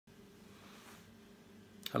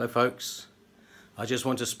Hello folks, I just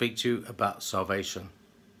want to speak to you about salvation,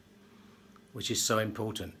 which is so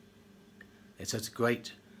important. It has a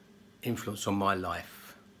great influence on my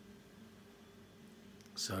life.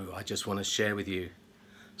 So I just want to share with you.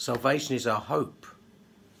 Salvation is our hope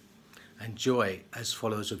and joy as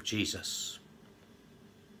followers of Jesus.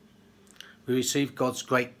 We receive God's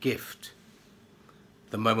great gift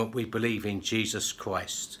the moment we believe in Jesus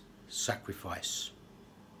Christ's sacrifice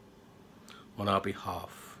on our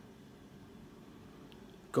behalf.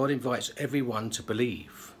 God invites everyone to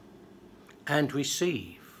believe and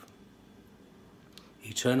receive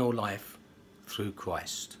eternal life through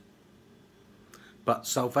Christ. But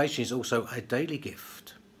salvation is also a daily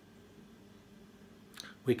gift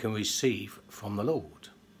we can receive from the Lord.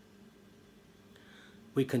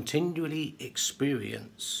 We continually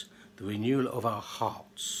experience the renewal of our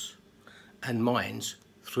hearts and minds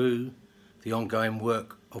through the ongoing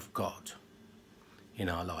work of God in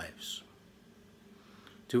our lives.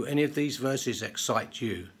 Do any of these verses excite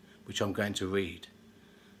you, which I'm going to read,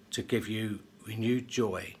 to give you renewed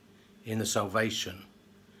joy in the salvation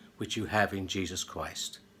which you have in Jesus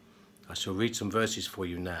Christ? I shall read some verses for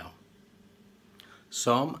you now.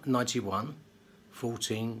 Psalm 91,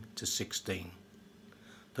 14 to 16.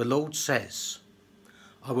 The Lord says,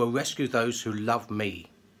 I will rescue those who love me.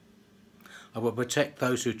 I will protect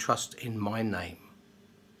those who trust in my name.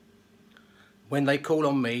 When they call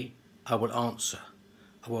on me, I will answer.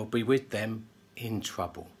 I will be with them in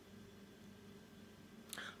trouble.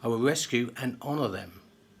 I will rescue and honour them.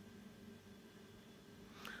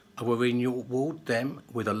 I will reward them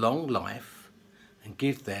with a long life and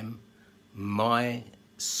give them my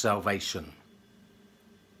salvation.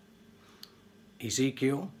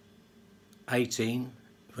 Ezekiel 18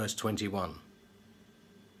 verse 21.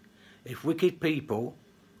 If wicked people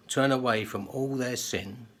turn away from all their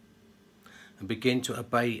sin and begin to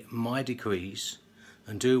obey my decrees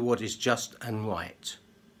and do what is just and right,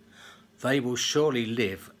 they will surely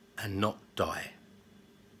live and not die.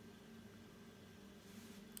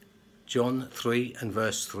 John 3 and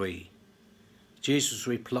verse 3. Jesus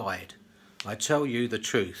replied, I tell you the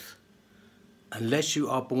truth, unless you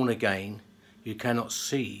are born again, you cannot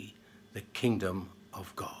see the kingdom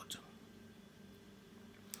of God.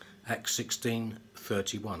 Acts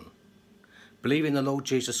 16:31. Believe in the Lord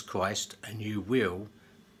Jesus Christ and you will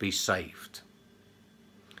be saved.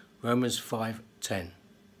 Romans 5:10.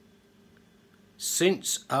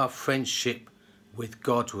 Since our friendship with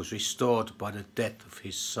God was restored by the death of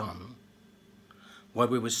his Son, while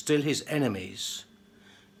we were still his enemies,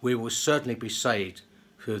 we will certainly be saved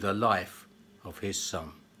through the life of his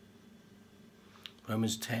Son.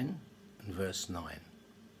 Romans 10 and verse 9.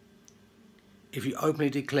 If you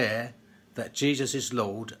openly declare that Jesus is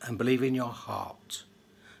Lord and believe in your heart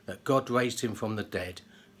that God raised him from the dead,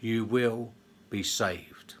 you will be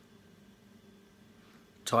saved.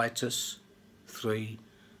 Titus 3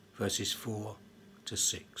 verses 4 to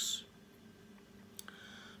 6.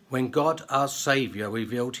 When God our Saviour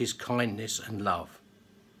revealed his kindness and love,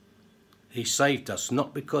 he saved us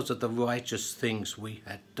not because of the righteous things we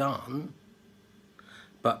had done,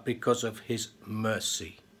 but because of his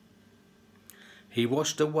mercy. He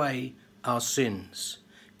washed away our sins,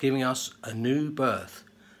 giving us a new birth,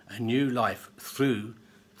 a new life through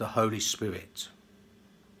the Holy Spirit.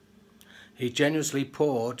 He generously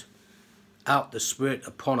poured out the Spirit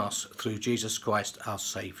upon us through Jesus Christ our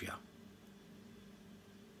Saviour.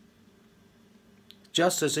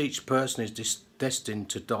 Just as each person is destined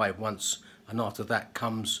to die once and after that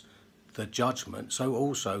comes the judgment, so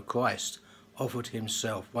also Christ offered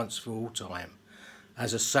himself once for all time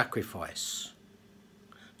as a sacrifice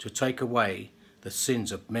to take away the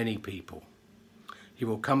sins of many people. He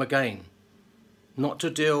will come again, not to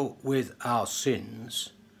deal with our sins,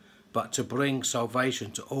 but to bring salvation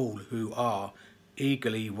to all who are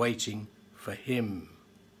eagerly waiting for him.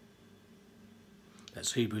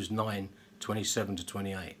 That's Hebrews 9:27 to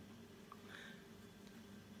 28.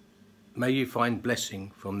 May you find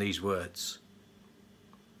blessing from these words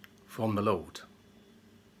from the Lord.